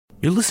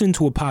You're listening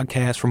to a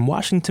podcast from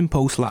Washington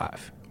Post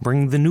Live,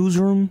 bringing the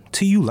newsroom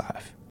to you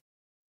live.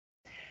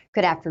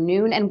 Good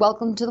afternoon and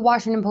welcome to the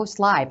Washington Post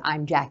Live.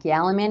 I'm Jackie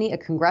Alemany, a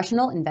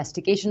congressional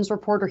investigations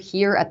reporter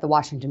here at the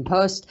Washington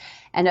Post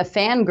and a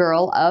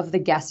fangirl of the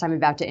guest I'm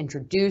about to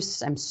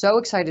introduce. I'm so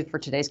excited for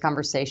today's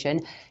conversation.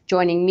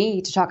 Joining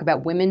me to talk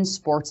about women's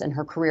sports and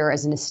her career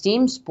as an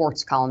esteemed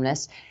sports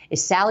columnist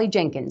is Sally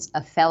Jenkins,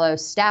 a fellow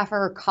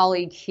staffer,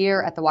 colleague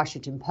here at the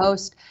Washington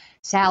Post.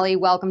 Sally,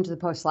 welcome to the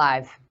Post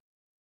Live.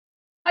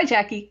 Hi,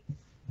 Jackie.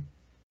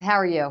 How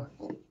are you?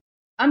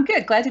 I'm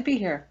good. Glad to be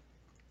here.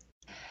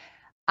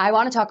 I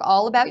want to talk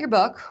all about your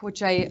book,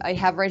 which I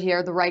have right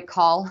here, The Right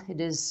Call. It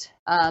is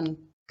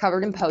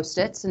covered in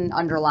Post-its and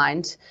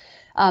underlined.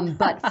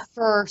 But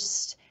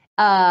first,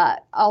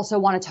 also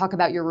want to talk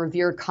about your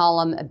revered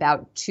column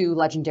about two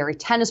legendary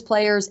tennis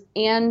players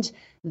and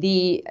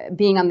the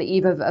being on the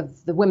eve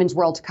of the Women's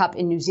World Cup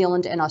in New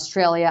Zealand and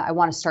Australia. I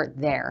want to start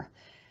there.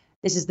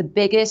 This is the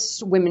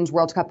biggest Women's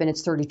World Cup in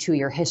its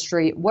 32-year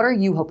history. What are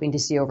you hoping to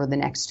see over the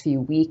next few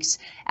weeks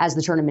as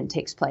the tournament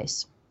takes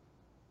place?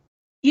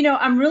 You know,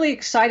 I'm really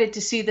excited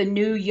to see the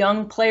new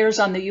young players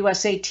on the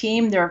USA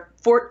team. There are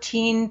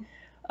 14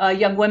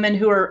 young women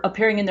who are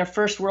appearing in their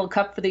first World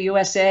Cup for the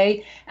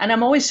USA. And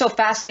I'm always so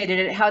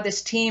fascinated at how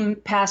this team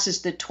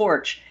passes the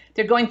torch.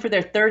 They're going for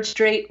their third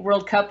straight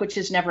World Cup, which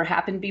has never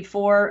happened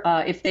before.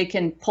 If they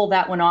can pull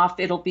that one off,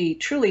 it'll be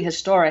truly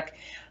historic.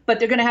 But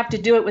they're going to have to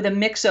do it with a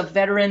mix of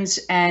veterans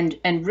and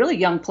really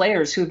young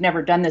players who've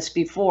never done this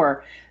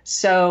before.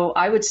 So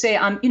I would say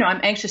I'm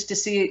anxious to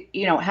see,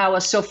 how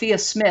a Sophia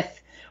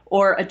Smith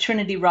or a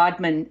Trinity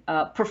Rodman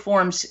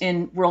performs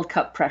in World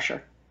Cup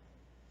pressure.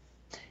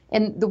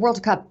 And the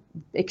World Cup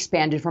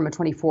expanded from a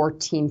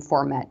 24-team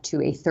format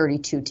to a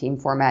 32-team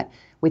format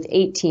with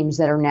 8 teams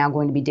that are now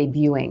going to be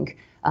debuting.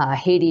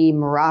 Haiti,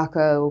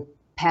 Morocco,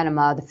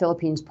 Panama, the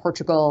Philippines,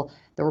 Portugal,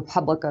 the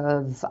Republic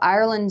of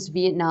Ireland,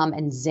 Vietnam,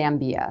 and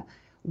Zambia.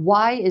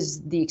 Why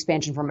is the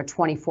expansion from a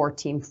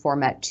 24-team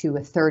format to a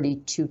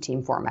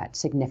 32-team format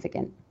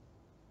significant?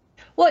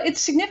 Well,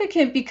 it's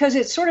significant because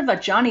it's sort of a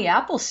Johnny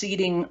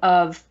Appleseeding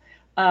of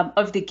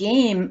the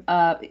game.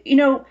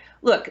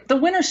 Look, the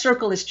winner's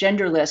circle is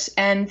genderless,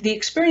 and the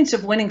experience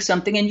of winning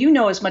something, and you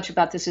know as much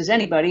about this as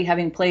anybody,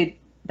 having played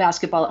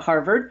basketball at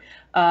Harvard,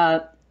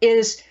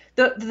 is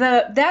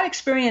that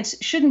experience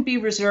shouldn't be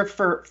reserved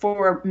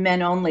for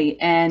men only.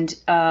 And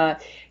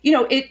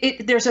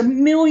there's a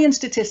million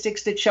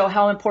statistics that show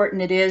how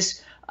important it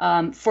is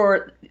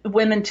for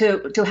women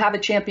to have a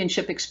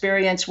championship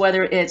experience,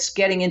 whether it's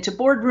getting into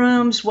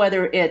boardrooms,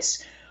 whether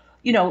it's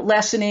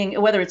lessening,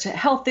 whether it's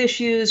health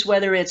issues,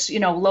 whether it's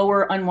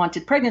lower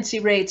unwanted pregnancy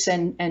rates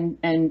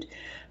and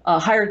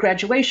higher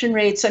graduation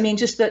rates. I mean,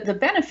 just the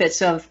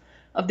benefits of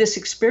this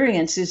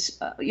experience is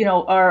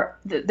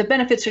the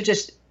benefits are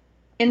just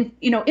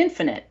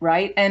infinite,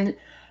 right? And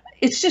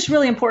it's just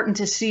really important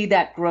to see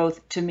that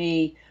growth. To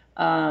me,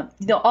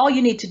 all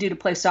you need to do to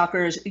play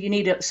soccer is you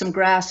need some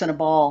grass and a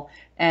ball,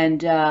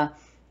 and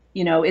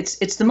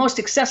it's the most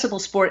accessible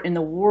sport in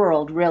the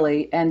world,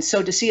 really. And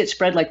so to see it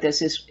spread like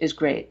this is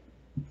great.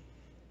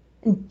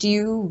 Do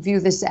you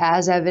view this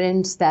as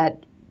evidence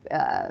that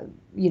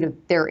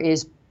there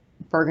is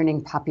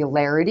burgeoning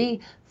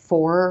popularity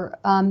for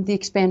the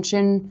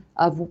expansion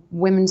of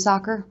women's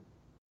soccer?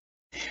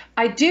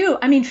 I do.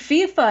 I mean,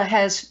 FIFA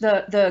has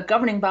the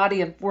governing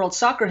body of world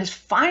soccer has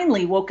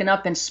finally woken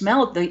up and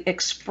smelled the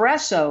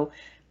espresso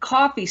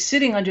coffee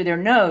sitting under their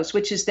nose,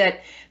 which is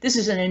that this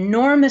is an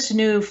enormous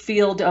new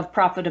field of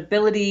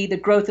profitability. The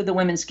growth of the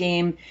women's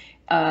game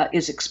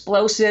is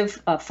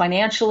explosive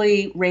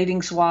financially,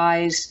 ratings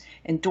wise,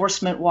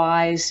 endorsement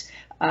wise.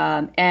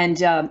 And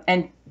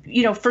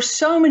for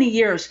so many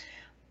years,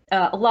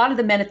 a lot of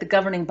the men at the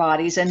governing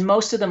bodies, and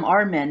most of them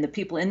are men, the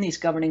people in these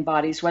governing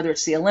bodies, whether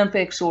it's the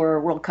Olympics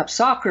or World Cup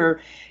soccer,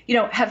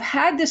 have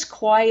had this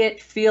quiet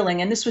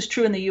feeling, and this was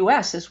true in the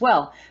U.S. as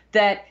well,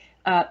 that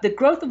the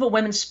growth of a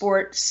women's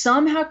sport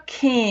somehow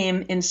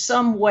came in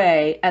some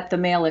way at the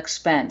male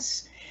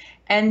expense.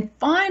 And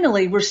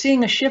finally, we're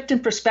seeing a shift in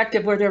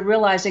perspective where they're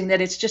realizing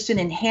that it's just an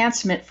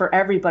enhancement for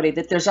everybody,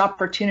 that there's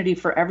opportunity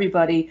for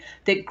everybody,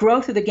 that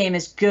growth of the game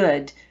is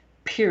good,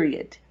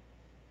 period.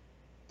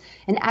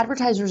 And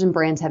advertisers and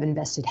brands have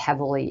invested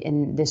heavily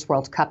in this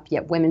World Cup,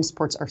 yet women's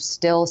sports are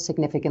still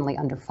significantly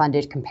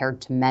underfunded compared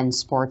to men's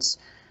sports.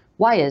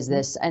 Why is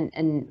this?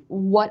 And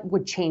what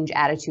would change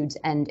attitudes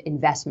and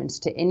investments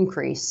to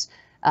increase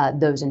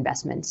those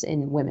investments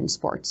in women's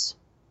sports?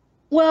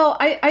 Well,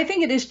 I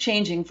think it is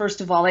changing.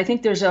 First of all, I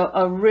think there's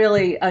a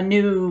really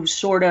new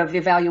sort of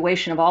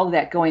evaluation of all of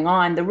that going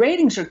on. The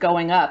ratings are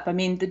going up. I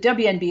mean, the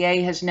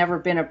WNBA has never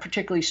been a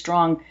particularly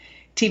strong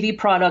TV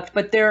product,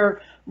 but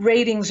their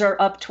ratings are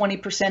up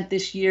 20%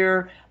 this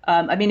year.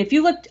 I mean, if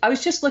you look, I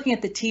was just looking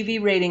at the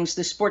TV ratings,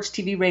 the sports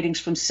TV ratings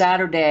from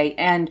Saturday,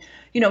 and,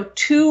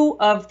 2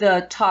 of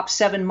the top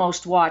 7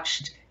 most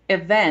watched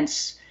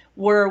events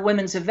were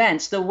women's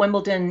events, the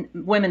Wimbledon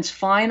women's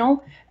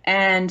final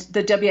and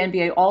the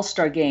WNBA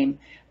All-Star game.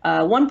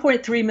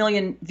 1.3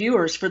 million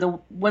viewers for the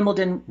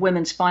Wimbledon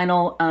women's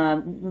final,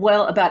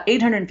 about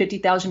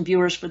 850,000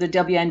 viewers for the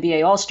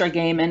WNBA All-Star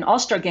Game, and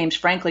All-Star Games,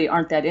 frankly,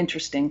 aren't that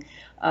interesting.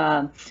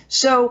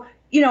 So,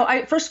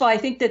 first of all, I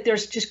think that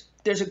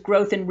there's a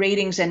growth in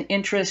ratings and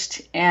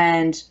interest,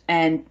 and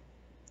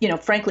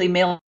frankly,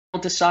 male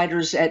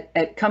deciders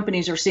at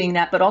companies are seeing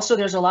that, but also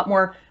there's a lot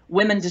more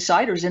women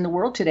deciders in the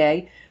world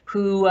today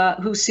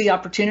who see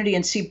opportunity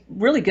and see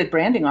really good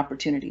branding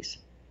opportunities.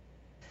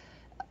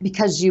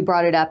 Because you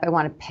brought it up, I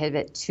want to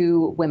pivot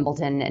to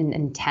Wimbledon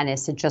and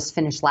tennis. It just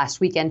finished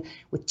last weekend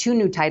with 2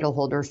 new title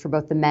holders for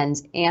both the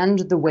men's and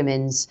the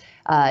women's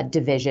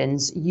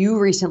divisions. You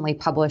recently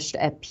published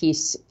a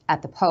piece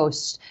at the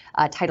Post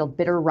titled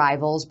Bitter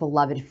Rivals,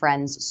 Beloved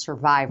Friends,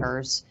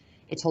 Survivors.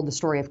 It told the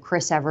story of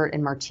Chris Evert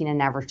and Martina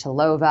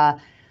Navratilova,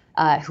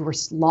 who were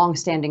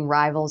longstanding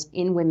rivals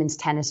in women's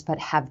tennis, but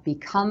have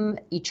become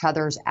each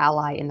other's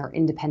ally in their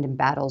independent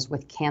battles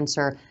with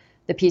cancer.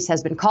 The piece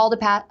has been called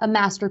a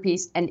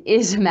masterpiece and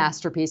is a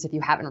masterpiece. If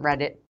you haven't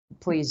read it,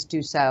 please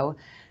do so.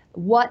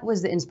 What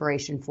was the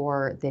inspiration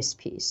for this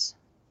piece?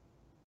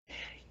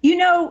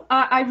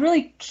 I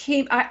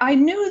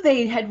knew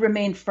they had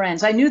remained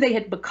friends. I knew they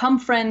had become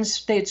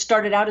friends. They had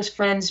started out as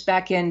friends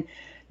back in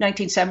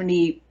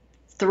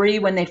 1973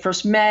 when they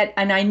first met.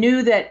 And I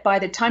knew that by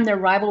the time their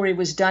rivalry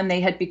was done,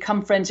 they had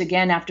become friends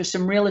again after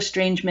some real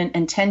estrangement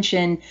and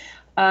tension.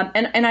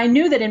 And I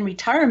knew that in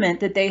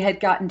retirement that they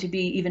had gotten to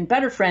be even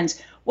better friends.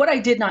 What I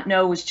did not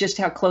know was just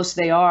how close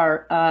they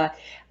are.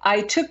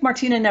 I took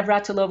Martina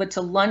Navratilova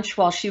to lunch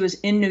while she was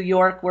in New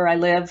York, where I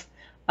live.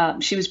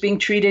 She was being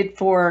treated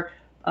for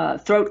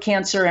throat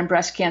cancer and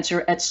breast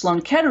cancer at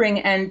Sloan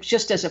Kettering. And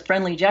just as a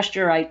friendly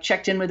gesture, I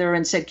checked in with her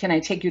and said, "Can I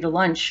take you to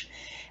lunch?"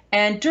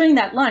 And during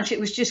that lunch, it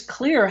was just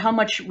clear how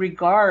much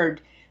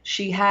regard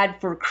she had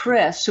for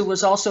Chris, who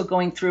was also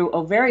going through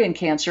ovarian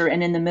cancer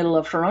and in the middle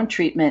of her own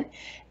treatment.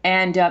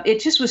 And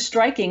it just was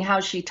striking how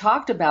she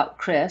talked about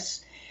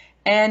Chris.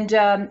 And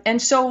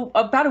so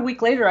about a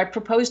week later, I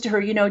proposed to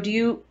her,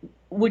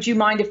 would you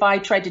mind if I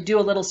tried to do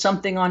a little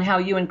something on how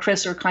you and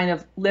Chris are kind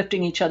of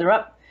lifting each other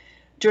up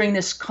during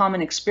this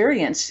common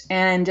experience?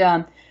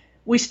 And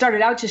we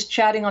started out just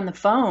chatting on the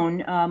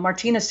phone.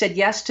 Martina said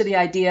yes to the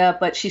idea,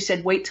 but she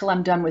said, wait till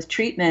I'm done with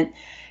treatment.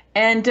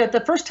 And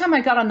the first time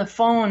I got on the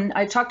phone,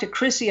 I talked to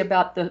Chrissy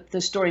about the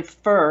story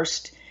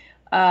first.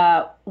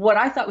 What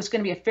I thought was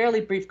going to be a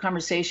fairly brief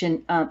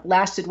conversation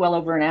lasted well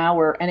over an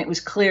hour, and it was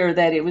clear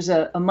that it was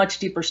a much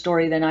deeper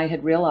story than I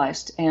had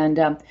realized.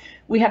 And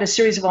we had a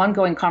series of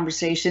ongoing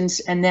conversations,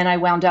 and then I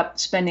wound up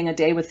spending a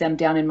day with them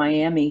down in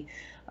Miami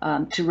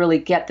to really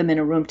get them in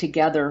a room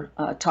together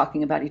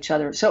talking about each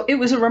other. So it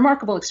was a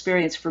remarkable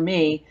experience for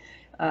me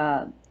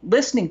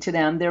listening to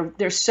them.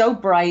 They're so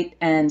bright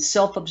and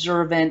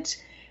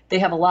self-observant. They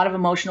have a lot of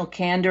emotional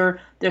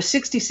candor. They're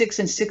 66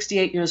 and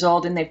 68 years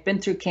old, and they've been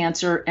through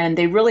cancer, and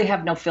they really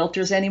have no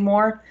filters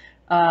anymore.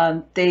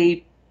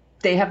 They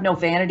have no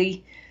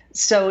vanity.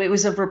 So it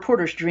was a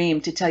reporter's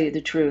dream, to tell you the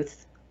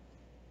truth.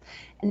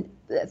 And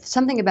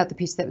something about the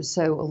piece that was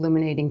so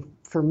illuminating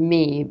for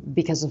me,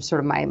 because of sort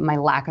of my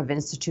lack of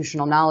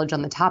institutional knowledge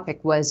on the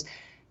topic, was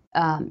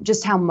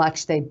just how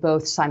much they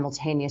both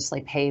simultaneously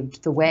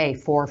paved the way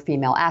for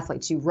female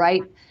athletes. You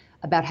write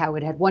about how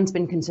it had once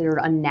been considered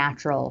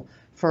unnatural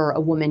for a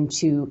woman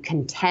to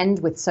contend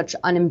with such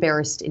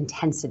unembarrassed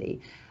intensity,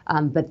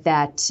 but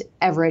that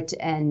Evert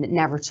and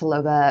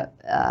Navratilova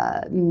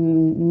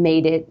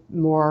made it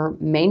more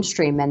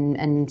mainstream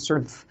and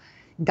sort of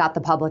got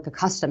the public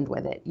accustomed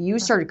with it. You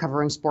started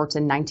covering sports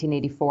in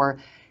 1984.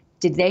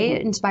 Did they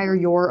inspire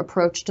your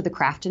approach to the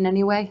craft in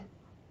any way?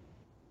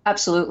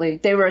 Absolutely.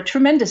 They were a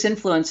tremendous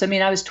influence. I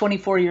mean, I was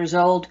 24 years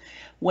old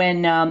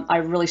when I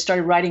really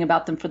started writing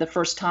about them for the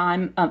first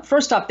time.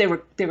 First off, they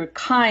were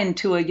kind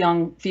to a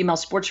young female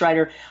sports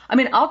writer. I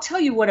mean, I'll tell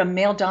you what a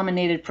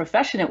male-dominated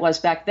profession it was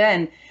back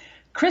then.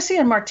 Chrissy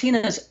and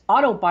Martina's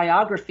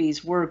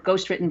autobiographies were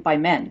ghostwritten by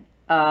men.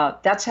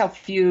 That's how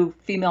few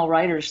female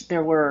writers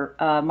there were.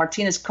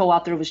 Martina's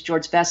co-author was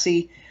George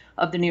Vesey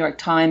of the New York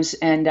Times,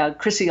 and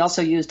Chrissy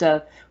also used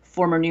a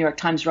former New York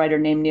Times writer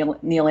named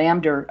Neil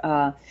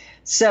Amder.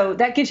 So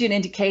that gives you an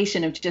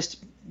indication of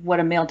just what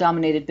a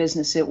male-dominated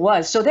business it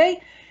was. So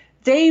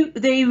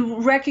they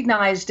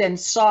recognized and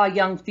saw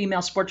young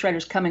female sports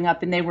writers coming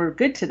up, and they were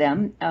good to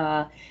them.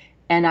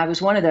 And I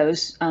was one of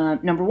those,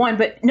 number one.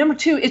 But number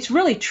two, it's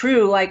really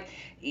true. Like,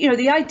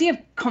 the idea of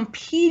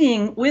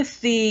competing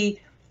with the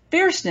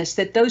fierceness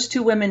that those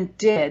two women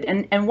did.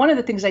 And one of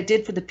the things I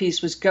did for the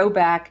piece was go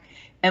back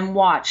and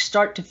watch,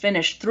 start to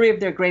finish, 3 of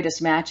their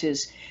greatest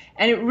matches.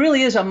 And it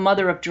really is a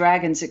mother of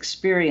dragons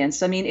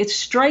experience. I mean, it's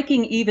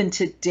striking even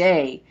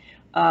today,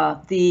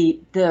 the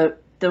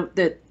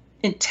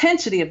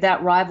intensity of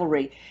that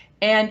rivalry.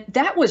 And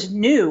that was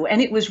new,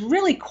 and it was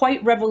really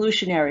quite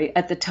revolutionary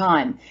at the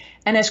time.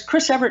 And as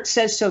Chris Evert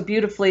says so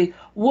beautifully,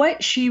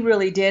 what she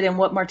really did and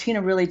what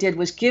Martina really did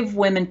was give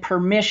women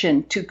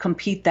permission to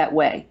compete that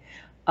way.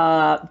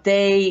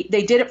 They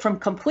did it from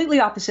completely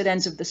opposite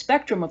ends of the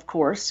spectrum, of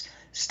course.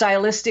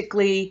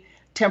 Stylistically,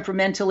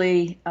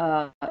 temperamentally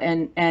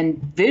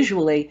and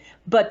visually,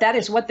 but that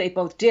is what they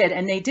both did,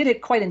 and they did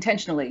it quite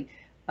intentionally.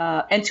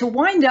 And to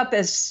wind up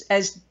as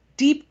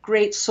deep,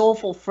 great,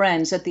 soulful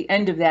friends at the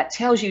end of that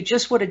tells you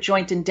just what a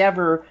joint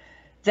endeavor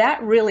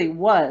that really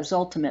was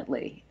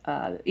ultimately,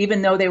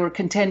 even though they were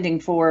contending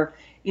for,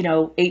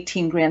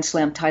 18 Grand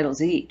Slam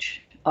titles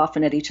each,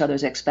 often at each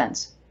other's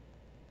expense.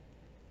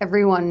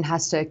 Everyone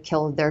has to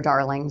kill their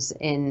darlings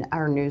in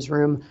our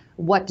newsroom.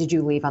 What did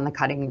you leave on the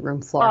cutting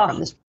room floor from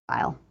this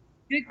file?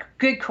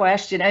 Good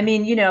question. I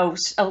mean,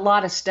 a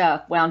lot of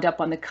stuff wound up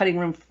on the cutting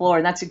room floor,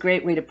 and that's a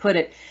great way to put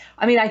it.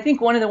 I mean, I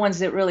think one of the ones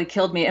that really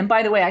killed me, and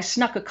by the way, I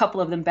snuck a couple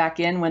of them back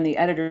in when the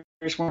editors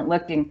weren't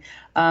looking,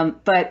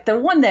 but the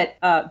one that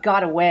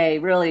got away,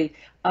 really,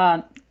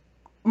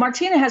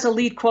 Martina has a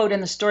lead quote in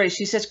the story.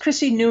 She says,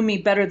 "Chrissy knew me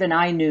better than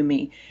I knew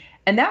me."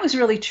 And that was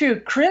really true.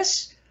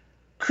 Chris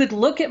could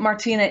look at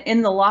Martina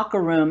in the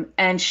locker room,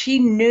 and she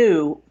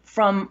knew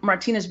from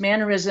Martina's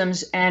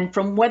mannerisms and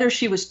from whether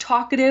she was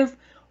talkative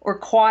or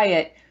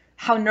quiet,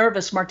 how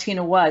nervous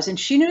Martina was. And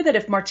she knew that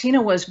if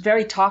Martina was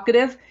very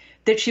talkative,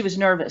 that she was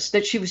nervous,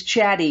 that she was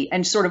chatty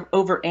and sort of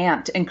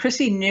overamped. And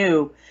Chrissy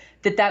knew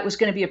that that was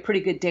going to be a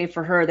pretty good day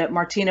for her, that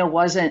Martina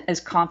wasn't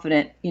as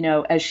confident,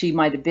 as she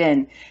might have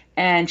been.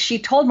 And she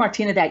told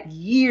Martina that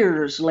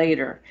years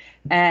later.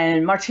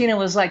 And Martina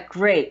was like,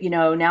 great,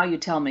 now you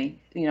tell me,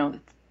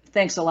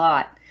 thanks a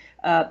lot.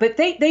 But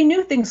they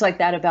knew things like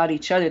that about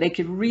each other. They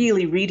could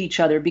really read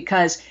each other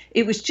because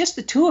it was just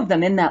the two of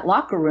them in that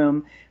locker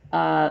room,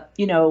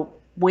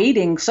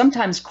 waiting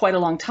sometimes quite a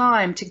long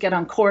time to get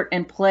on court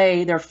and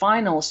play their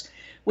finals,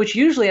 which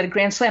usually at a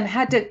Grand Slam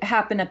had to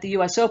happen at the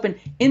U.S. Open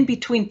in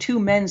between two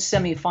men's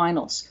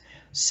semifinals.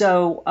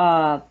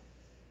 So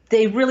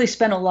they really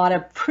spent a lot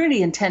of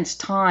pretty intense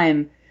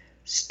time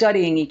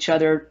studying each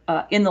other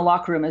in the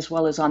locker room as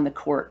well as on the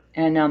court,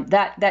 and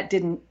that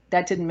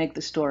didn't make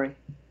the story.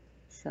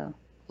 So.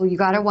 Well, you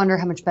got to wonder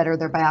how much better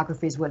their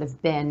biographies would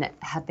have been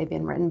had they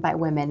been written by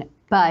women.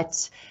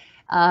 But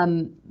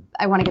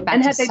I want to get back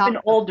and to had they been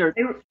older.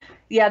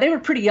 They were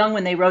pretty young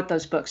when they wrote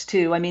those books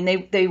too. I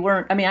mean, they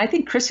weren't. I mean, I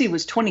think Chrissy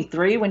was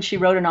 23 when she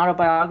wrote an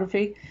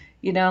autobiography.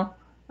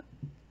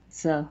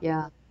 So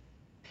yeah.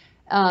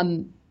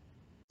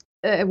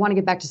 I want to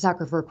get back to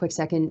soccer for a quick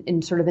second,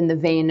 in sort of in the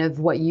vein of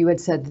what you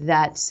had said,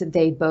 that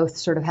they both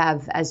sort of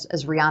have, as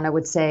Rihanna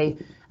would say,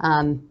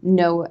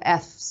 no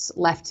F's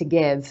left to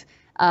give.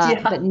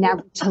 But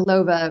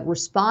Navratilova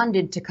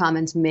responded to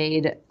comments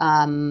made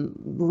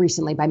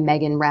recently by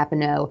Megan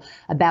Rapinoe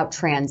about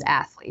trans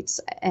athletes.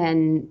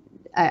 And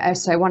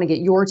so I want to get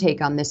your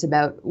take on this,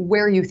 about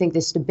where you think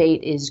this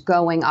debate is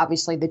going.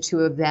 Obviously, the two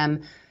of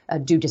them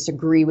do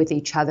disagree with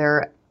each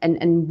other.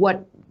 And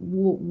what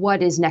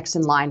is next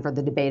in line for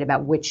the debate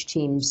about which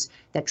teams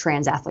that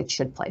trans athletes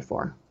should play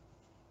for?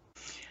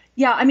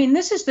 Yeah, I mean,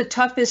 this is the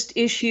toughest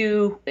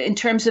issue in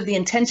terms of the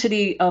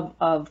intensity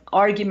of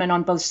argument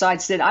on both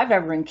sides that I've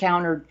ever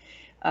encountered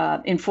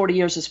in 40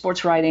 years of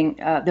sports writing.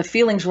 The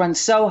feelings run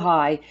so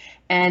high.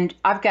 And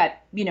I've got,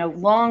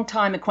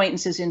 longtime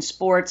acquaintances in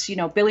sports.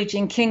 Billie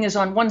Jean King is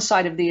on one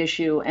side of the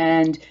issue,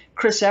 and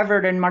Chris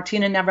Evert and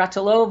Martina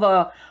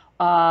Navratilova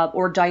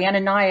or Diana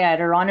Nyad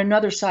are on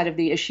another side of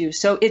the issue.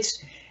 So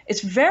it's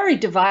very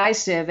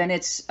divisive, and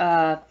it's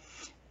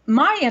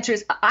my answer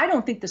is I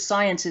don't think the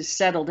science is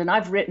settled, and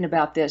I've written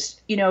about this.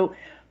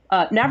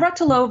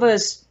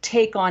 Navratilova's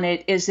take on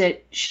it is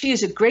that she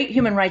is a great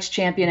human rights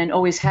champion and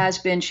always has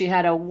been. She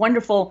had a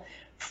wonderful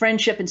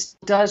friendship and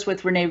still does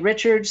with Renee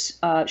Richards.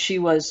 She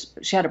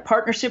had a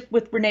partnership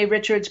with Renee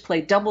Richards,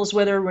 played doubles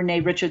with her. Renee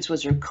Richards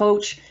was her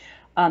coach.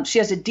 She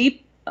has a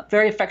deep,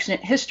 very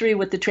affectionate history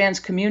with the trans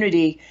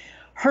community.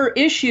 Her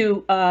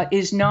issue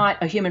is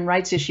not a human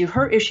rights issue.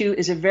 Her issue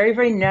is a very,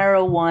 very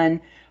narrow one.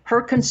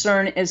 Her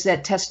concern is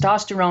that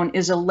testosterone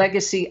is a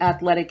legacy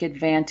athletic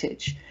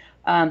advantage.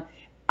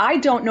 I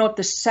don't know if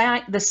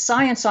the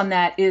science on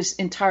that is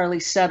entirely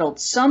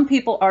settled. Some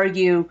people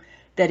argue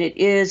that it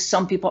is.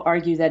 Some people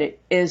argue that it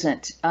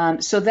isn't.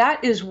 So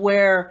that is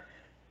where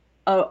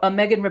a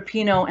Megan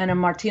Rapinoe and a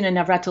Martina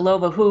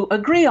Navratilova, who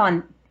agree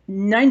on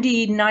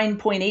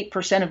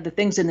 99.8% of the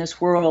things in this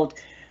world,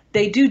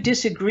 they do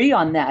disagree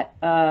on that.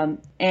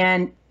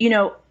 And,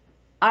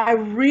 I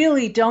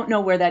really don't know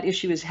where that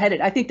issue is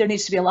headed. I think there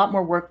needs to be a lot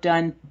more work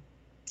done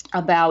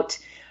about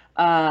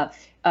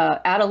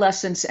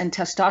adolescence and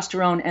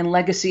testosterone and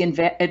legacy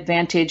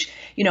advantage.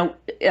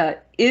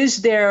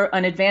 Is there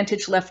an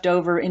advantage left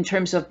over in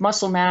terms of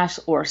muscle mass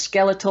or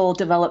skeletal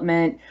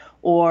development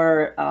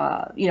or,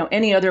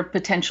 any other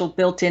potential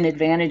built-in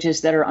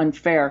advantages that are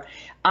unfair?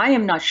 I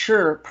am not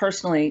sure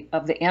personally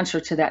of the answer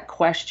to that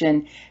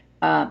question.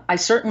 I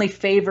certainly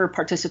favor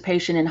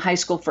participation in high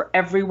school for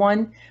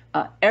everyone.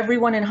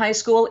 Everyone in high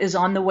school is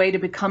on the way to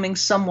becoming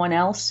someone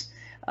else,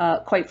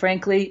 quite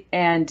frankly.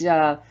 And,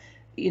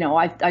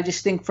 I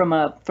just think from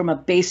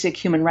a basic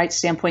human rights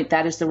standpoint,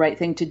 that is the right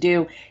thing to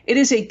do. It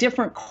is a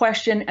different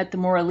question at the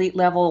more elite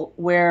level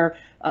where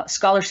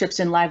scholarships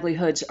and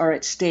livelihoods are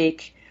at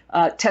stake.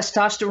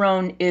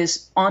 Testosterone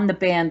is on the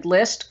banned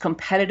list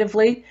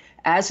competitively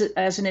as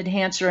an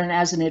enhancer and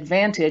as an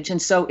advantage.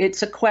 And so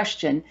it's a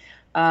question.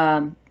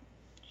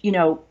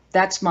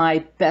 That's my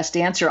best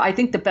answer. I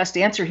think the best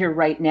answer here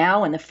right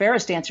now, and the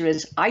fairest answer,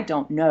 is I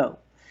don't know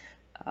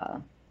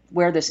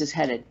where this is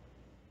headed.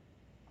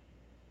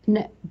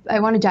 I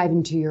want to dive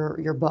into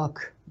your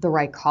book, The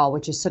Right Call,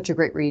 which is such a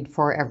great read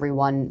for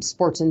everyone,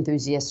 sports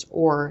enthusiast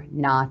or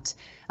not.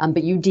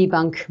 But you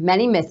debunk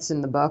many myths in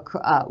the book,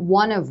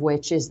 one of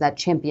which is that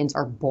champions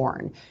are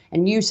born.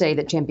 And you say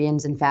that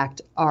champions, in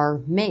fact, are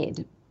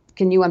made.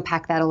 Can you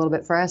unpack that a little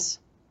bit for us?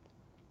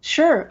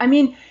 Sure. I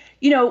mean,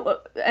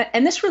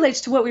 and this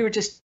relates to what we were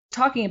just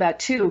talking about,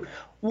 too.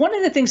 One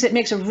of the things that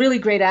makes a really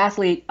great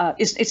athlete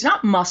is it's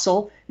not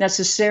muscle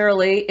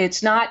necessarily.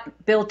 It's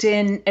not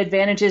built-in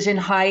advantages in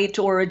height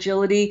or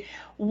agility.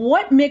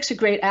 What makes a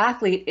great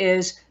athlete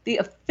is the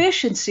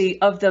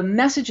efficiency of the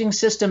messaging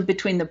system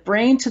between the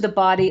brain to the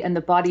body and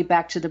the body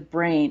back to the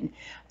brain.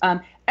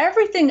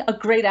 Everything a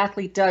great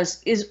athlete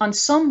does is on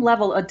some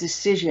level a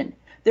decision.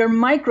 They're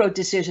micro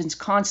decisions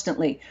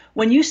constantly.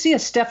 When you see a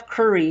Steph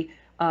Curry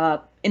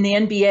in the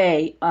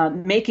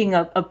NBA making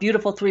a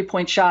beautiful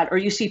three-point shot, or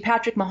you see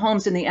Patrick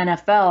Mahomes in the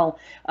NFL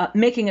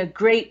making a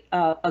great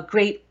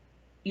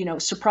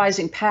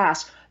surprising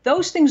pass,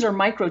 those things are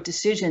micro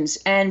decisions,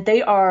 and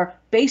they are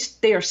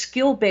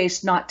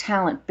skill-based, not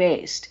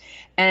talent-based.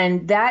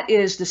 And that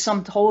is the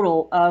sum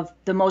total of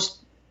the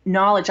most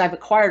knowledge I've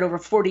acquired over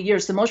 40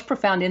 years. The most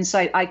profound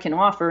insight I can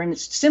offer, and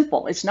it's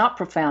simple, it's not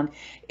profound,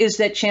 is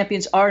that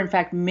champions are in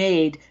fact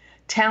made.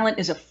 Talent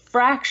is a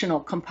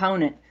fractional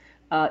component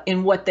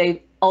in what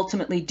they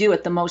ultimately do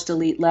at the most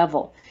elite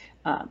level.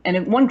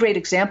 And one great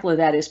example of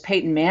that is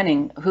Peyton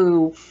Manning,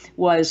 who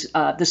was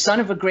the son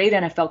of a great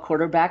NFL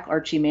quarterback,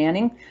 Archie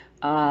Manning.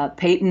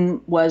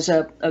 Peyton was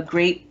a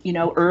great,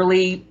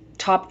 early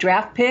top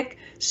draft pick,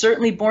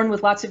 certainly born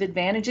with lots of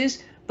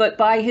advantages. But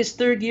by his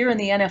third year in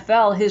the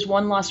NFL, his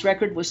one-loss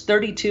record was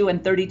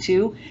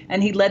 32-32,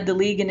 and he led the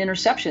league in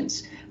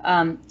interceptions.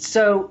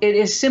 So it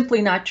is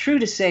simply not true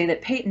to say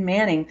that Peyton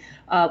Manning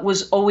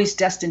was always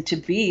destined to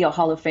be a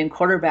Hall of Fame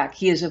quarterback.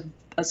 He is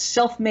a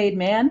self-made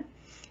man,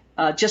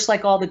 just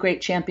like all the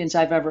great champions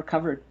I've ever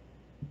covered.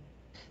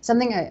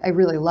 Something I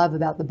really love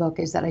about the book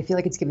is that I feel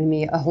like it's given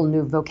me a whole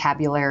new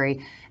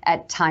vocabulary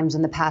at times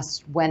in the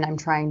past when I'm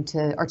trying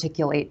to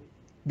articulate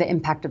the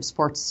impact of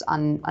sports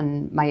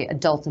on my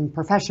adult and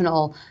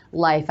professional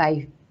life.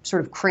 I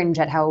sort of cringe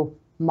at how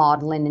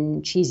maudlin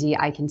and cheesy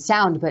I can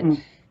sound, but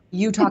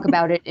you talk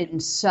about it in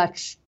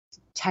such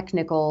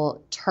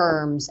technical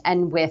terms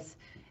and with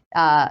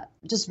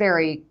just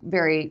very,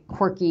 very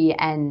quirky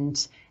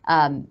and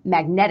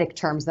magnetic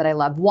terms that I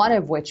love. One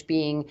of which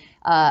being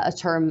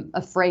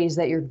a phrase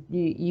that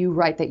you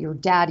write that your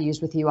dad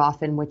used with you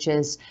often, which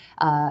is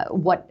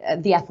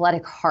the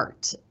athletic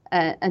heart.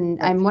 And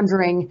I'm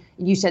wondering,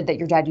 you said that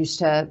your dad used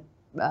to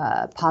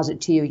posit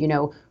to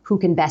you, who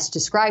can best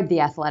describe the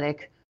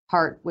athletic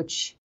heart,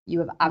 which you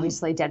have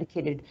obviously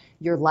dedicated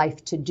your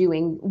life to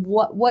doing.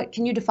 What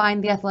can you define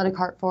the athletic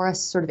heart for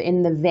us, sort of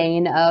in the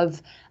vein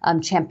of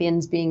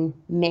champions being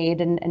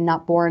made and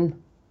not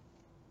born?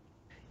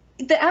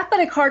 The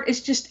athletic heart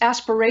is just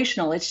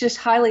aspirational. It's just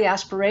highly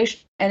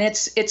aspirational. And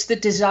it's the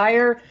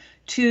desire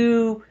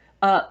to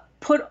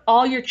put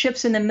all your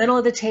chips in the middle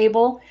of the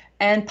table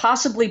and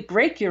possibly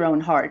break your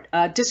own heart,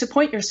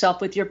 disappoint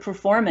yourself with your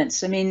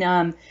performance. I mean,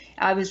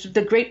 I was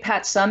the great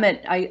Pat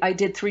Summitt. I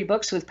did 3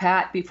 books with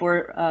Pat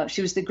before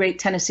she was the great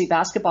Tennessee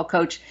basketball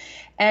coach.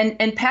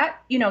 And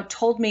Pat,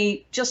 told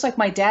me, just like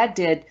my dad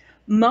did,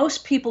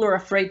 most people are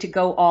afraid to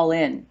go all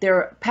in.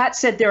 Pat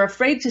said they're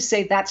afraid to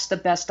say that's the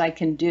best I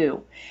can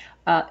do.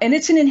 And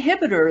it's an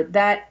inhibitor,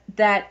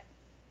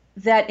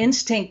 that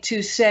instinct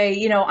to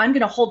say, I'm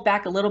going to hold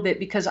back a little bit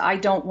because I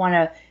don't want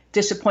to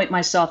disappoint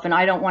myself and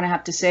I don't want to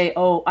have to say,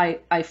 oh,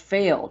 I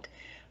failed.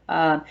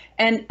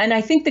 And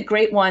I think the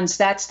great ones,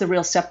 that's the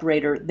real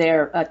separator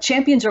there.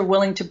 Champions are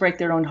willing to break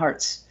their own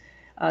hearts.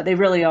 They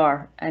really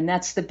are. And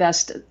that's the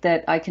best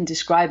that I can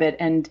describe it.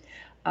 And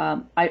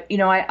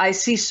I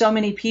see so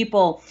many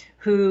people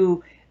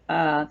who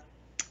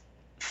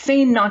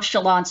feign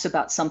nonchalance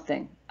about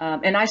something.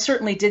 And I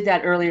certainly did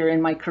that earlier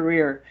in my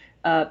career.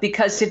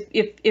 Because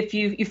if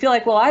you feel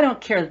like, well, I don't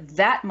care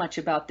that much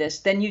about this,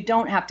 then you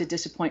don't have to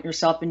disappoint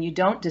yourself and you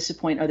don't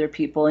disappoint other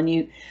people.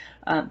 And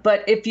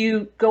but if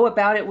you go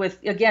about it with,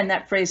 again,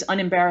 that phrase,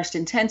 unembarrassed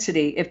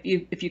intensity,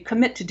 if you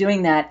commit to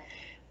doing that,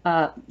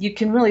 you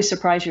can really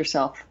surprise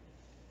yourself.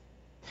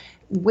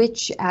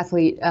 Which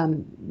athlete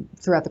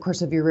throughout the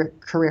course of your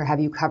career have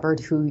you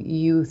covered who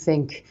you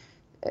think,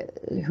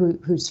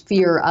 whose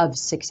fear of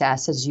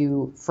success, as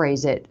you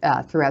phrase it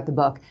throughout the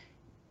book,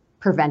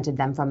 prevented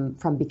them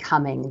from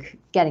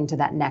getting to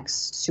that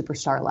next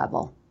superstar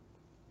level?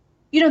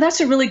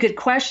 That's a really good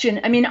question.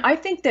 I mean, I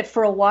think that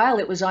for a while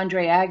it was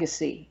Andre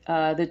Agassi.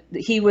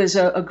 He was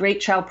a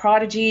great child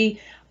prodigy.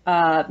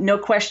 No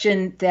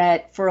question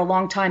that for a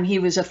long time he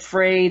was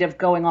afraid of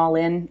going all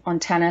in on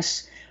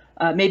tennis.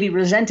 maybe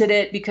resented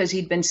it because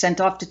he'd been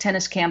sent off to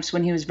tennis camps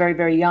when he was very,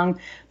 very young.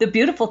 The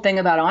beautiful thing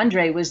about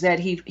Andre was that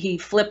he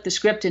flipped the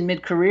script in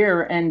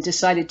mid-career and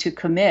decided to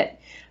commit.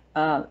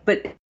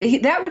 But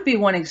that would be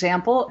one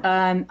example.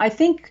 I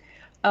think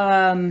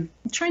I'm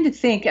trying to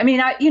think.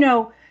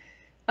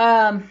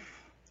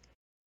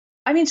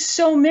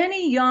 So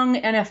many young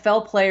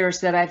NFL players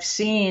that I've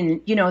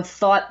seen,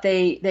 thought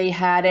they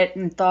had it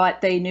and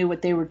thought they knew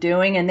what they were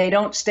doing, and they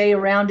don't stay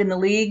around in the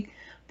league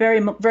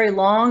very, very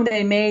long.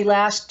 They may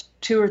last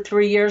 2 or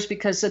 3 years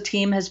because the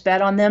team has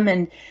bet on them,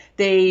 and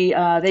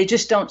they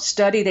just don't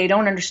study. They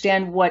don't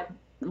understand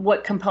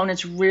what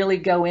components really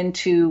go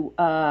into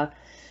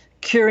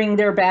curing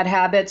their bad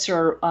habits,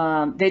 or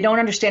they don't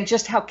understand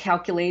just how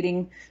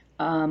calculating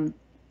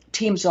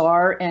teams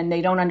are, and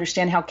they don't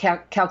understand how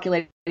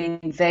calculating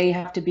they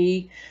have to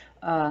be.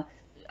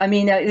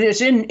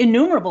 There's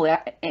innumerable,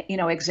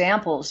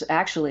 examples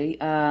actually.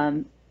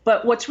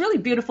 But what's really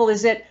beautiful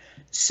is that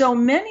so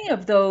many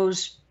of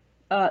those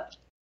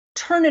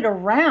turn it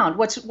around.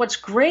 What's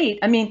great,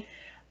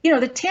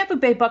 the Tampa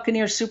Bay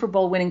Buccaneers Super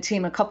Bowl winning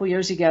team a couple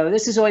years ago,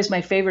 this is always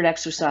my favorite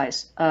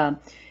exercise,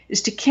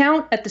 is to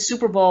count at the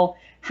Super Bowl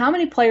how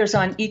many players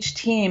on each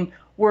team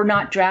were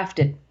not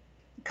drafted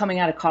coming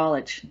out of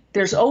college.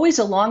 There's always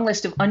a long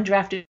list of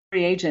undrafted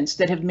free agents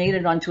that have made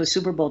it onto a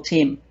Super Bowl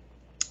team.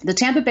 The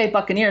Tampa Bay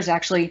Buccaneers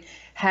actually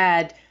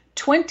had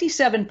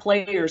 27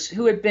 players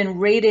who had been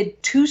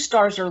rated 2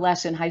 stars or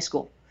less in high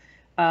school,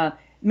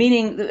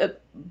 meaning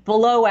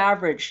below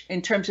average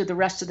in terms of the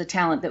rest of the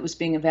talent that was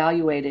being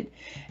evaluated.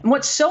 And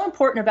what's so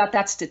important about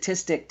that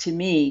statistic to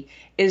me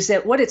is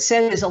that what it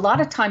says is a lot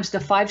of times the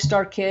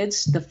 5-star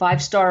kids,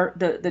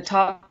 the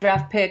top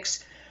draft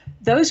picks,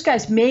 those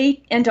guys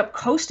may end up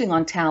coasting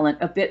on talent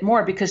a bit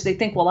more because they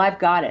think, well, I've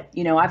got it,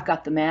 I've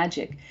got the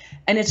magic.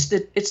 And it's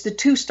the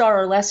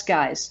 2-star or less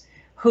guys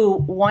who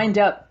wind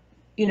up,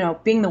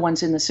 being the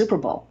ones in the Super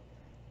Bowl.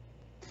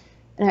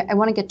 And I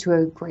want to get to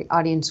a great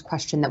audience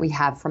question that we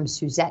have from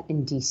Suzette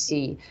in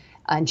DC.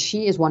 And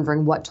she is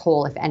wondering what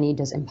toll, if any,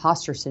 does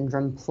imposter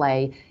syndrome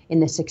play in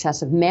the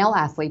success of male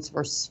athletes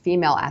versus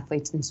female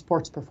athletes in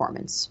sports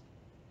performance?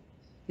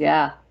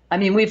 Yeah.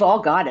 We've all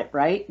got it,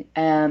 right?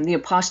 The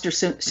imposter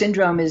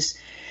syndrome is,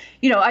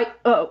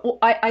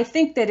 I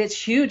think that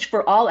it's huge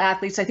for all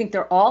athletes. I think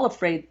they're all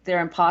afraid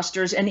they're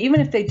imposters. And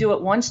even if they do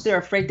it once, they're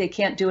afraid they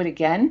can't do it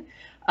again.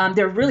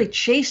 They're really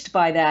chased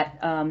by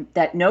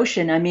that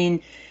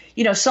notion.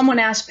 Someone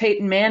asked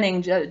Peyton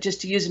Manning, just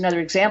to use another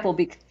example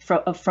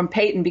from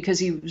Peyton, because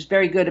he was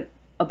very good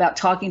about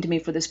talking to me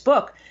for this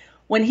book.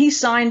 When he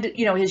signed,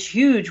 his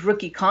huge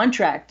rookie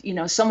contract,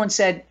 someone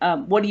said,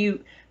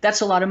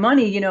 that's a lot of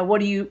money.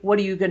 What are you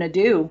going to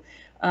do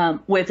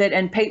with it?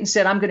 And Peyton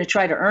said, I'm going to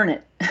try to earn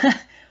it.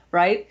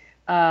 Right.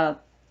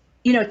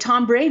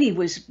 Tom Brady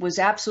was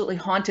absolutely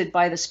haunted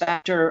by the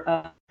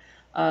specter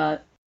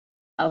of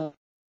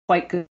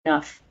quite good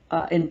enough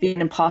in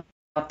being impossible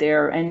out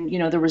there. And,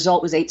 the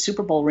result was 8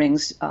 Super Bowl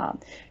rings.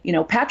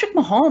 Patrick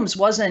Mahomes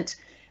wasn't,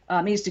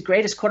 he's the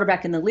greatest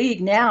quarterback in the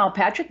league now.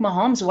 Patrick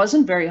Mahomes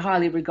wasn't very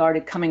highly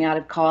regarded coming out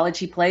of college.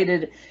 He played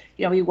at,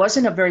 he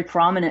wasn't a very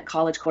prominent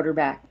college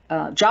quarterback.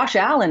 Josh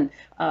Allen,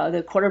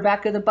 the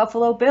quarterback of the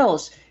Buffalo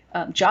Bills,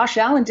 Josh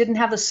Allen didn't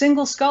have a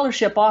single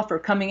scholarship offer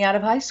coming out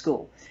of high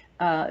school.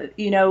 The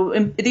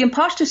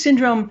imposter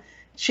syndrome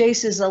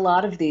chases a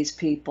lot of these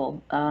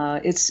people.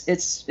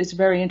 It's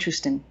very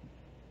interesting.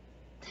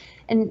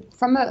 And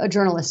from a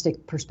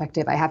journalistic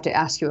perspective, I have to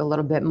ask you a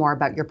little bit more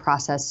about your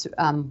process,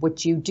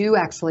 which you do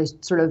actually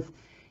sort of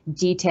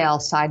detail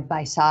side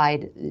by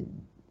side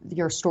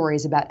your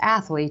stories about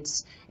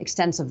athletes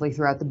extensively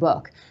throughout the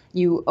book.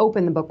 You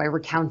open the book by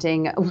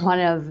recounting one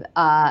of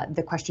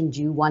the questions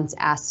you once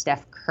asked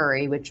Steph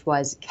Curry, which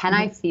was, can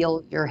I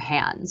feel your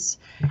hands?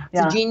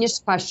 It's a genius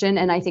question,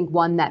 and I think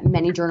one that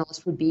many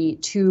journalists would be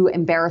too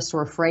embarrassed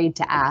or afraid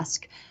to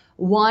ask.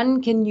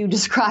 One, can you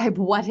describe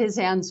what his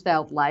hands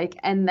felt like?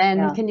 And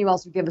then can you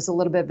also give us a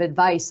little bit of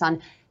advice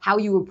on how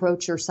you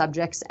approach your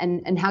subjects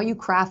and how you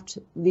craft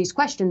these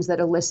questions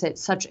that elicit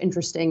such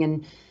interesting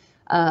and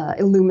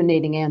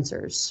illuminating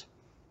answers?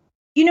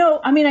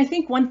 I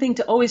think one thing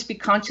to always be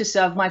conscious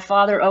of, my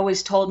father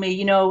always told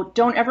me,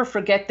 don't ever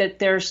forget that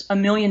there's a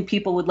million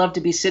people would love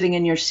to be sitting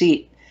in your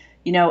seat,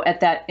 in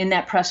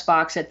that press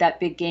box at that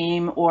big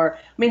game. Or,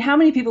 how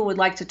many people would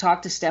like to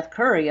talk to Steph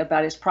Curry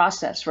about his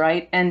process,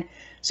 right? And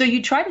so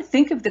you try to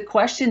think of the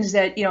questions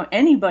that,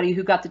 anybody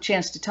who got the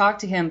chance to talk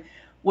to him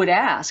would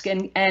ask.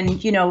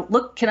 And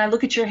look, can I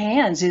look at your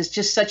hands is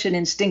just such an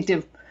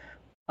instinctive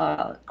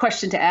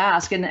question to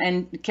ask,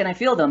 and can I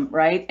feel them,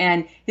 right?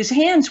 And his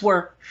hands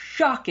were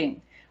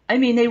shocking.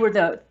 They were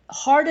the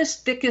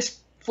hardest, thickest,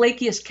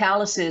 flakiest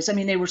calluses.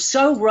 They were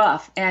so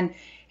rough, and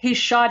his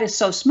shot is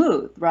so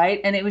smooth,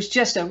 right? And it was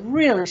just a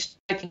really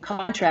striking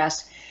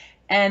contrast.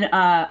 And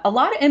a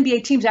lot of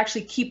NBA teams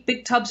actually keep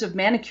big tubs of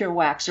manicure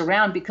wax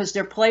around because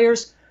their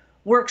players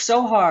work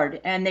so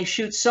hard and they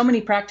shoot so many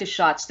practice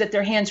shots that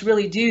their hands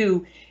really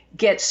do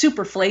get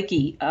super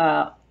flaky,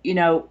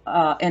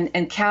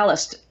 and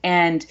calloused.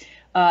 And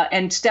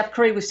And Steph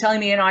Curry was telling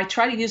me, I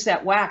try to use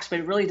that wax, but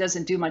it really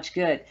doesn't do much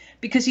good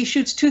because he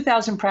shoots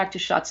 2,000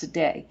 practice shots a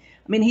day.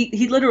 I mean,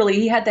 he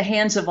literally had the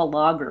hands of a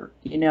logger.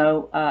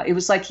 It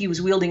was like he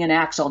was wielding an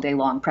axe all day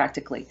long,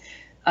 practically.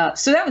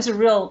 So that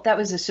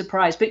was a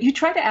surprise. But you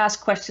try to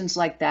ask questions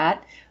like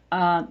that,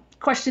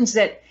 questions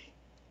that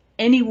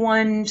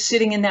anyone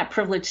sitting in that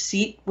privileged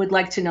seat would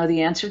like to know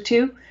the answer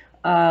to.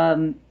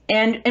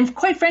 And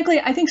quite frankly,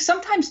 I think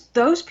sometimes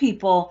those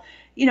people,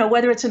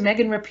 whether it's a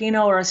Megan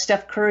Rapinoe or a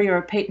Steph Curry or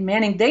a Peyton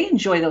Manning, they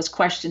enjoy those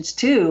questions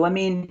too. I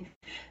mean,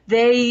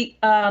 they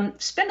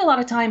spend a lot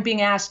of time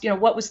being asked,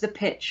 what was the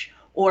pitch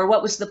or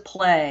what was the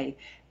play?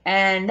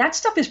 And that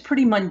stuff is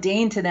pretty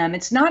mundane to them.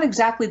 It's not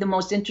exactly the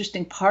most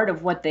interesting part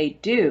of what they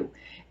do.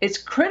 It's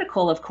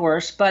critical, of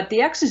course, but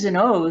the X's and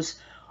O's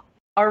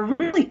are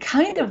really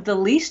kind of the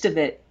least of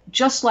it,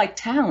 just like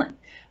talent.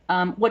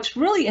 What's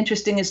really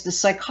interesting is the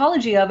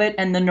psychology of it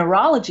and the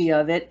neurology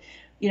of it.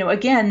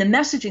 Again, the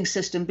messaging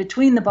system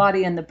between the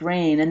body and the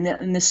brain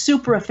and the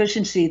super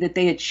efficiency that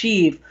they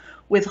achieve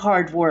with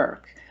hard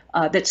work.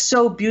 That's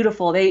so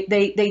beautiful.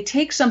 They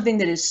take something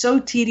that is so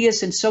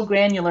tedious and so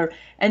granular,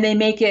 and they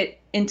make it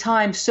in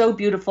time so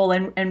beautiful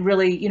and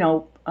really,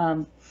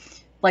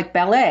 like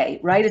ballet,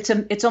 right?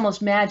 It's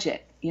almost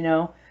magic,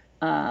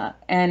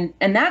 and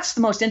that's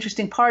the most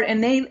interesting part.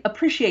 And they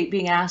appreciate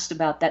being asked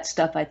about that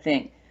stuff, I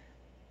think.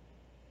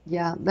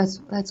 Yeah,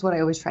 that's what I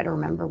always try to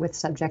remember with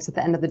subjects. At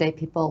the end of the day,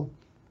 people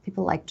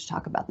like to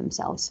talk about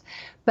themselves,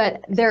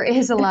 but there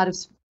is a lot of.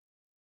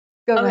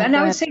 And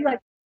I would say, like,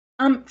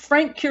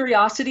 frank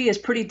curiosity is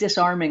pretty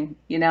disarming.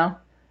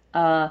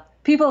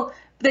 People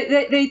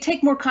they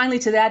take more kindly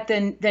to that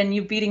than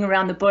you beating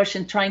around the bush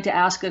and trying to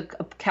ask a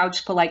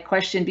couch polite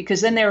question,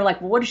 because then they're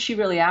like, well, what is she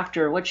really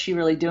after? What's she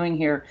really doing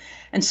here?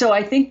 And so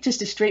I think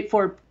just a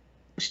straightforward,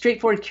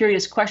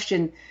 curious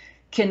question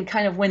can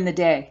kind of win the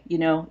day,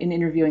 in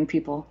interviewing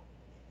people.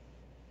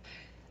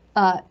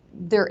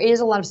 There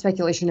is a lot of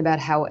speculation about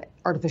how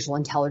artificial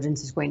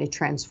intelligence is going to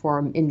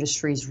transform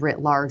industries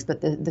writ large, but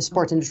the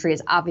sports industry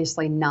is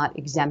obviously not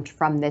exempt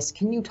from this.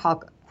 Can you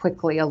talk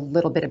quickly a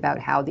little bit about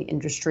how the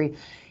industry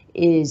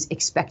is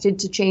expected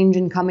to change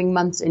in coming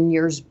months and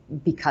years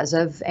because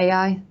of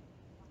AI?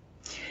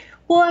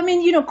 Well, I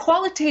mean,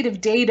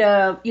 qualitative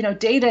data,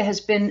 data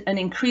has been an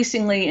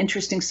increasingly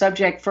interesting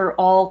subject for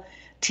all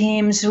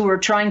teams who are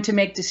trying to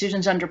make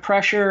decisions under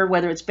pressure,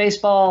 whether it's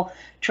baseball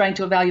trying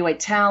to evaluate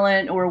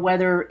talent, or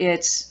whether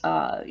it's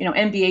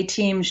NBA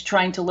teams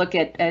trying to look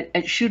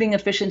at shooting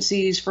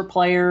efficiencies for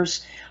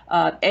players.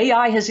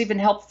 AI has even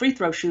helped free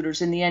throw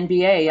shooters in the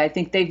NBA. I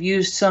think they've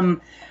used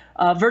some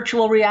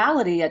virtual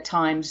reality at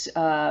times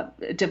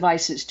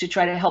devices to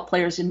try to help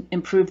players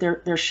improve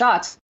their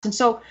shots. And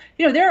so,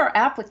 there are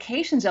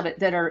applications of it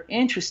that are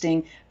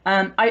interesting.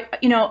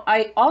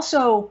 I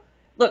also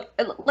look,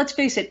 let's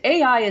face it,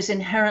 AI is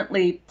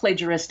inherently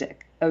plagiaristic,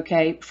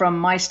 okay, from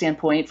my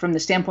standpoint, from the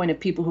standpoint of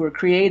people who are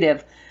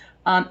creative.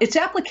 Its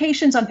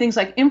applications on things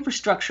like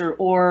infrastructure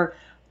or,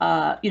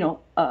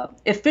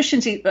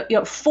 efficiency,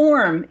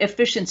 form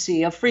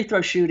efficiency of free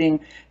throw shooting,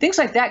 things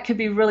like that could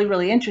be really,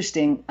 really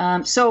interesting.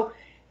 So,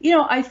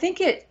 I think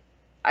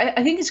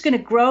it's going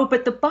to grow.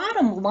 But the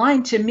bottom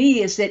line to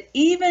me is that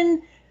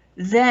even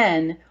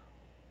then,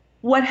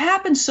 what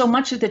happens so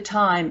much of the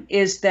time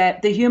is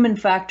that the human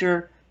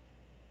factor,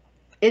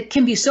 it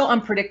can be so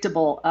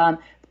unpredictable.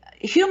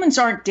 Humans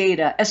aren't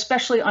data,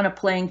 especially on a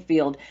playing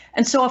field.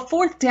 And so a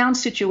fourth down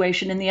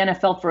situation in the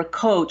NFL for a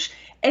coach,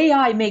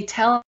 AI may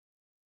tell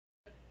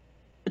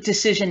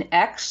decision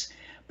X,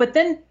 but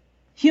then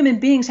human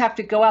beings have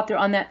to go out there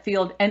on that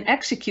field and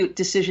execute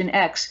decision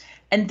X,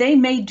 and they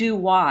may do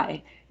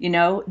Y,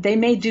 they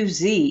may do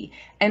Z.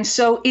 And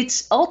so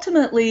it's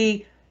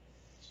ultimately,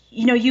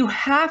 you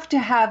have to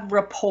have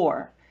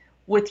rapport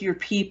with your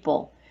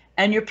people.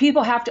 And your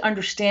people have to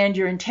understand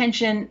your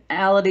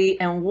intentionality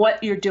and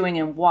what you're doing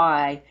and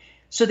why,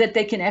 so that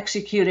they can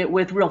execute it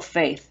with real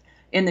faith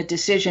in the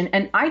decision.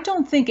 And I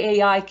don't think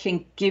AI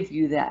can give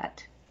you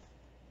that.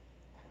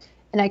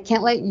 And I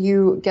can't let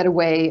you get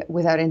away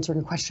without answering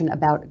a question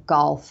about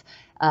golf.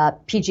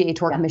 PGA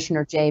Tour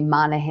Commissioner Jay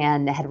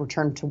Monahan had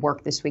returned to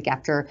work this week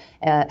after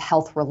a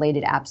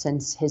health-related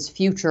absence. His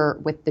future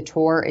with the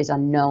tour is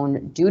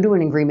unknown due to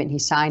an agreement he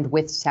signed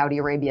with Saudi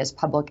Arabia's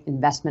Public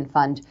Investment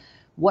Fund.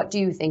 What do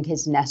you think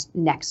his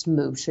next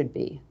move should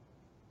be?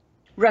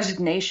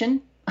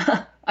 Resignation.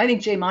 I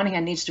think Jay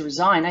Monahan needs to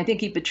resign. I think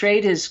he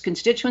betrayed his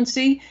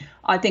constituency.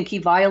 I think he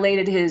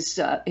violated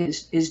his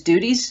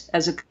duties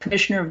as a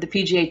commissioner of the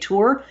PGA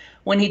Tour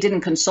when he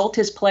didn't consult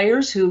his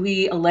players, who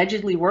he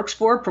allegedly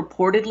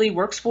purportedly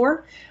works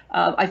for.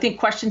 I think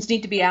questions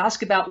need to be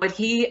asked about what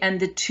he and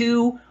the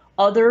two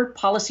other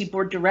policy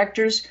board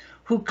directors,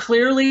 who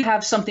clearly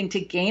have something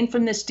to gain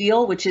from this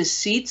deal, which is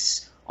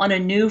seats on a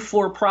new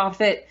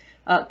for-profit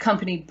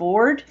company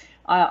board.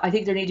 I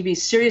think there need to be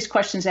serious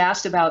questions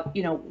asked about,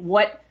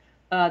 what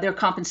their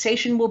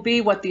compensation will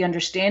be, what the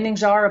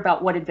understandings are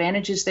about what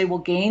advantages they will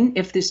gain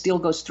if this deal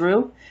goes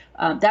through.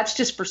 That's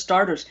just for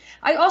starters.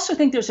 I also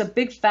think there's a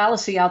big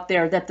fallacy out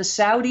there that the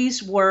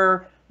Saudis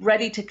were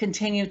ready to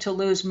continue to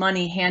lose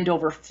money hand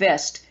over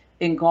fist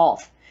in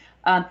golf.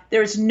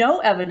 There is no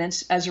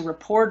evidence as a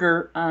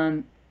reporter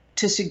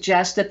to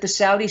suggest that the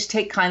Saudis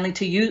take kindly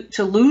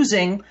to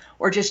losing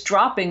or just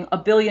dropping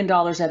 $1 billion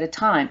at a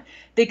time.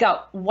 They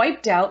got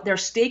wiped out. Their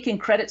stake in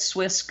Credit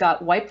Suisse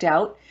got wiped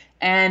out.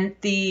 And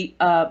the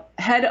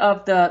head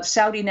of the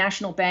Saudi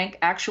National Bank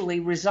actually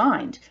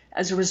resigned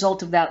as a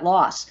result of that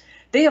loss.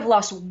 They have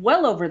lost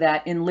well over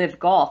that in Live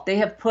Golf. They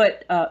have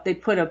put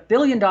 $1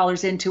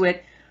 billion into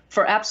it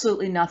for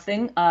absolutely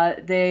nothing.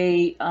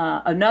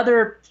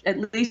 Another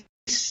at least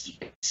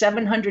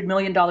 $700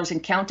 million in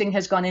counting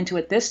has gone into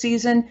it this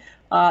season.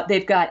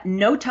 They've got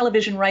no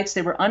television rights.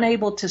 They were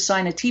unable to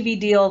sign a TV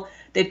deal.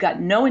 They've got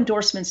no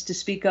endorsements to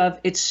speak of.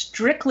 It's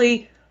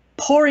strictly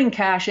pouring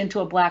cash into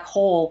a black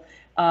hole.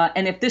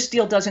 And if this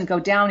deal doesn't go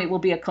down, it will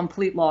be a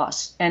complete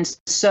loss. And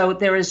so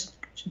there is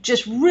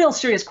just real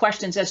serious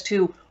questions as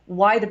to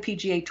why the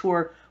PGA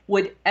Tour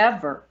would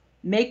ever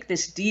make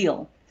this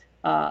deal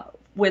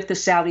with the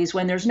Saudis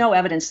when there's no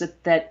evidence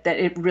that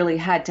it really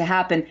had to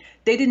happen.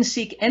 They didn't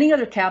seek any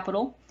other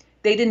capital.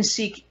 They didn't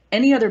seek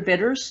any other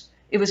bidders.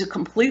 It was a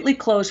completely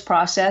closed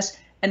process,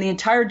 and the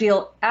entire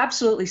deal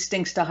absolutely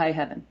stinks to high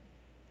heaven.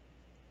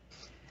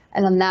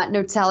 And on that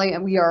note, Sally,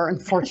 we are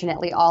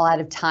unfortunately all out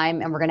of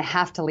time, and we're going to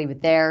have to leave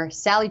it there.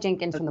 Sally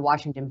Jenkins from the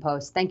Washington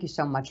Post, thank you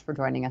so much for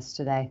joining us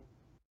today.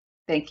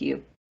 Thank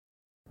you.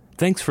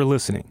 Thanks for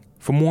listening.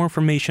 For more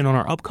information on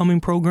our upcoming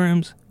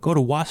programs, go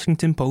to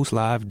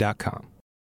WashingtonPostLive.com.